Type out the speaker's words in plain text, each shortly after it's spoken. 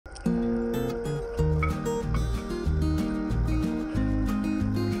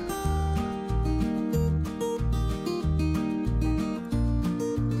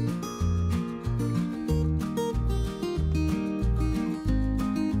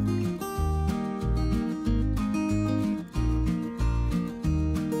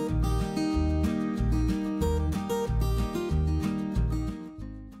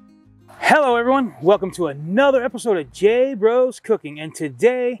everyone, welcome to another episode of J Bros Cooking, and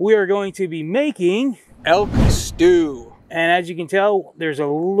today we are going to be making elk stew. And as you can tell, there's a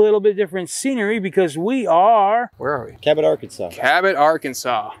little bit different scenery because we are... Where are we? Cabot, Arkansas. Cabot,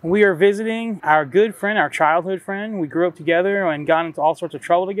 Arkansas. We are visiting our good friend, our childhood friend. We grew up together and got into all sorts of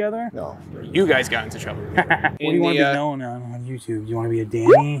trouble together. No. You guys got into trouble. What do you want to be known on YouTube? Do you want to be a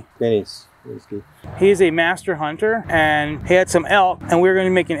Danny? Danny's. He is a master hunter, and he had some elk, and we were going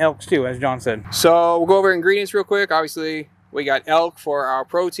to be making elk stew, as John said. So we'll go over ingredients real quick. Obviously, we got elk for our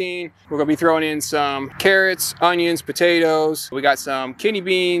protein. We're going to be throwing in some carrots, onions, potatoes. We got some kidney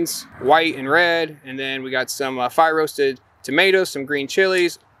beans, white and red, and then we got some fire roasted tomatoes, some green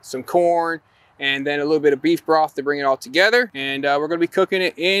chilies, some corn, and then a little bit of beef broth to bring it all together. And we're going to be cooking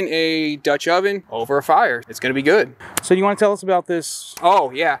it in a Dutch oven over a fire. It's going to be good. So do you want to tell us about this? Oh,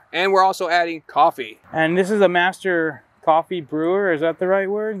 yeah. And we're also adding coffee. And this is a master coffee brewer. Is that the right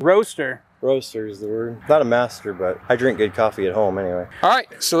word? Roaster. Roaster is the word. Not a master, but I drink good coffee at home anyway. All right,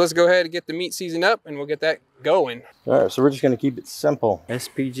 so let's go ahead and get the meat seasoned up, and we'll get that going. All right, so we're just going to keep it simple.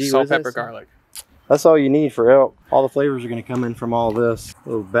 SPG, salt, pepper, garlic. That's all you need for elk. All the flavors are going to come in from all this.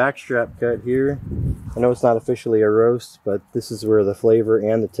 Little backstrap cut here. I know it's not officially a roast, but this is where the flavor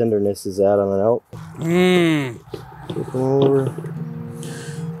and the tenderness is at on an elk. Flip them over.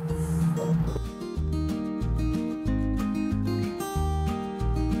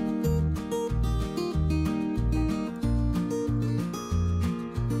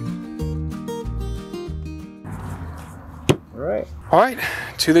 All right,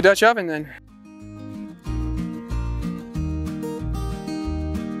 to the Dutch oven then.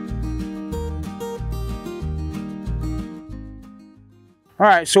 All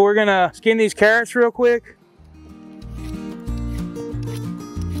right, so we're gonna skin these carrots real quick.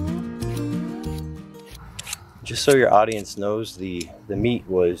 Just so your audience knows, the meat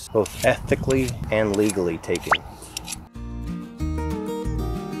was both ethically and legally taken.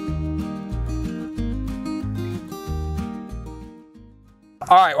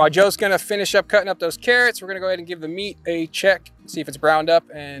 All right, while Joe's gonna finish up cutting up those carrots, we're gonna go ahead and give the meat a check, see if it's browned up,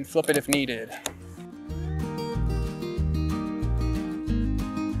 and flip it if needed.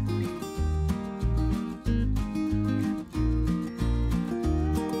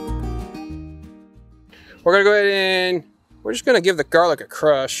 We're gonna go ahead and we're just gonna give the garlic a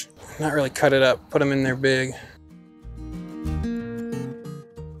crush, not really cut it up, put them in there big.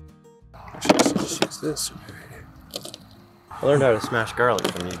 Just use this. I learned how to smash garlic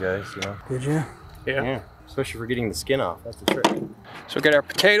from you guys, you know. Did you? Yeah. Especially for getting the skin off. That's the trick. So we got our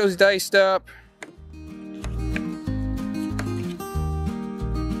potatoes diced up.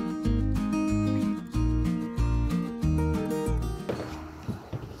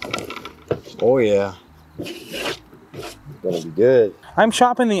 Oh yeah. Gonna be good. I'm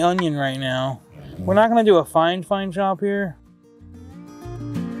chopping the onion right now. We're not gonna do a fine chop here.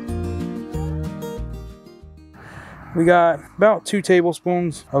 We got about 2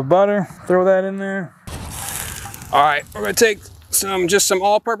 tablespoons of butter. Throw that in there. All right, we're gonna take just some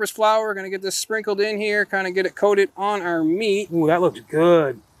all-purpose flour. We're gonna get this sprinkled in here, kind of get it coated on our meat. Ooh, that looks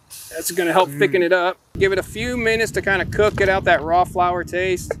good. That's gonna help thicken it up. Give it a few minutes to kind of cook, get out that raw flour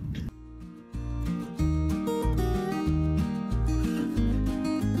taste.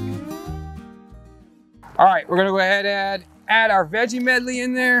 All right, we're gonna go ahead and add our veggie medley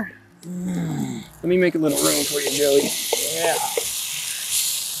in there. Let me make a little room for you, Joey. Yeah.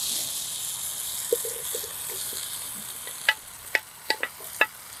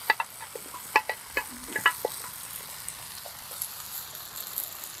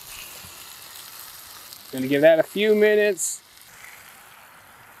 Gonna give that a few minutes.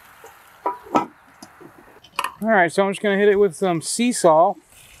 All right, so I'm just gonna hit it with some sea salt.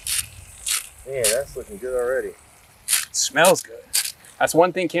 Man, that's looking good already. It smells good. That's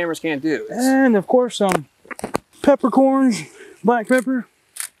one thing cameras can't do. And of course some peppercorns, black pepper.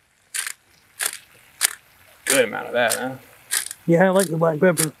 Good amount of that, huh? Yeah, I like the black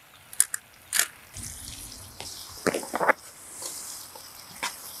pepper.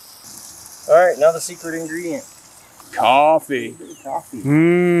 All right, now the secret ingredient. Coffee. Coffee.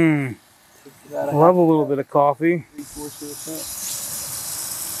 Mmm. Love a little bit of coffee. 3/4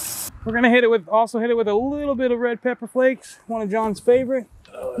 We're gonna also hit it with a little bit of red pepper flakes, one of John's favorite.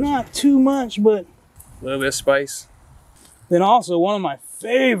 Not too much, but A little bit of spice. then also one of my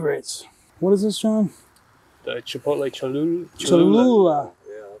favorites. What is this, John? The Chipotle Cholula. Cholula.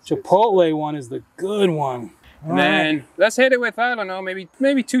 Chipotle one is the good one. And then let's hit it with, I don't know, maybe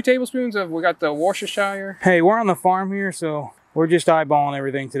 2 tablespoons of, we got the Worcestershire. Hey, we're on the farm here, so we're just eyeballing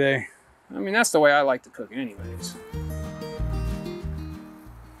everything today. I mean, that's the way I like to cook anyways.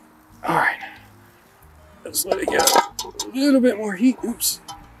 All right. Let's let it get a little bit more heat. Oops.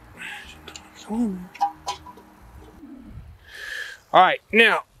 Come on, man. All right,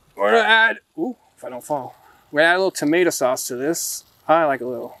 now we're gonna add, ooh, if I don't fall. We're gonna add a little tomato sauce to this. I like a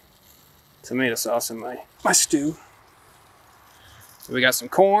little tomato sauce in my stew. So we got some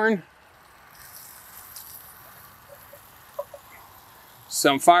corn,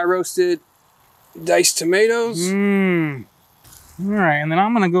 some fire roasted diced tomatoes. Mmm. All right, and then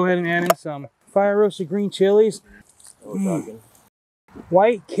I'm gonna go ahead and add in some fire roasted green chilies.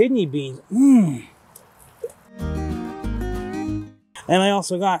 White kidney beans. Mmm. And I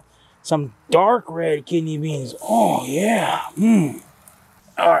also got some dark red kidney beans. Oh yeah. Mmm.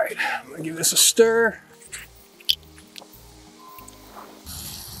 All right, I'm gonna give this a stir.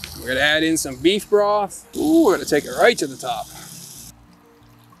 We're gonna add in some beef broth. Ooh, we're gonna take it right to the top.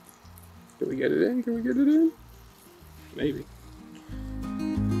 Can we get it in? Can we get it in? Maybe.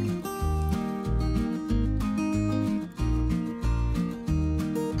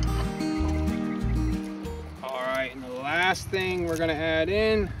 All right, and the last thing we're gonna add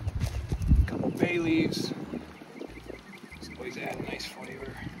in, a couple bay leaves. This always add a nice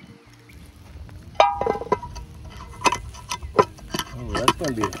flavor. Oh, that's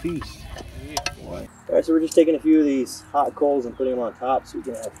gonna be a feast. Yeah, boy. All right, so we're just taking a few of these hot coals and putting them on top so we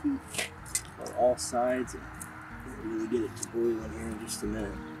can have heat on all sides and really get it to boiling here in just a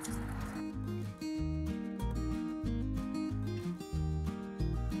minute.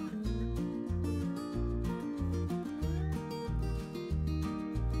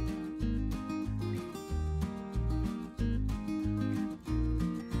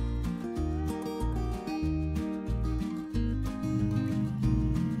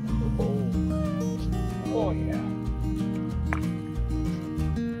 Oh yeah.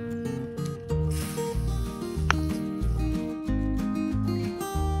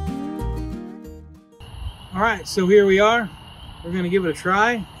 All right, so here we are. We're gonna give it a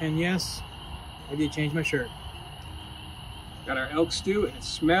try, and yes, I did change my shirt. Got our elk stew and it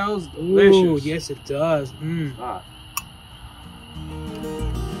smells delicious. Ooh, yes it does. Mmm. Hot.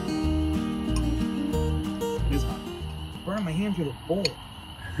 It is hot. Burn my hand through the bowl.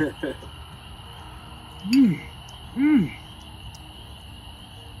 Mmm. Mmm.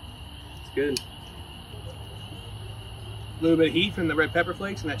 It's good. A little bit of heat from the red pepper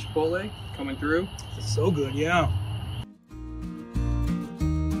flakes and that chipotle coming through. It's so good, yeah.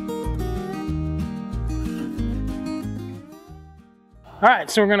 All right,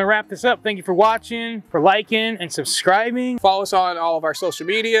 so we're gonna wrap this up. Thank you for watching, for liking and subscribing. Follow us on all of our social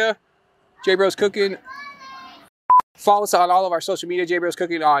media, J Bros Cooking. Follow us on all of our social media, J Bros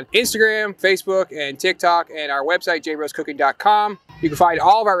Cooking on Instagram, Facebook, and TikTok, and our website, jbroscooking.com. You can find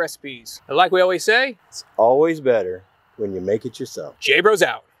all of our recipes. And like we always say, It's always better when you make it yourself. J Bros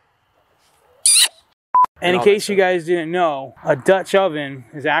out. And in case you guys didn't know, a Dutch oven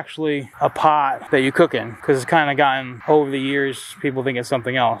is actually a pot that you cook in, because it's kind of gotten, over the years, people think it's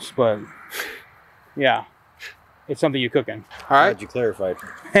something else, but yeah, it's something you cook in. All right. Glad you clarified.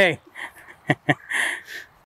 Hey.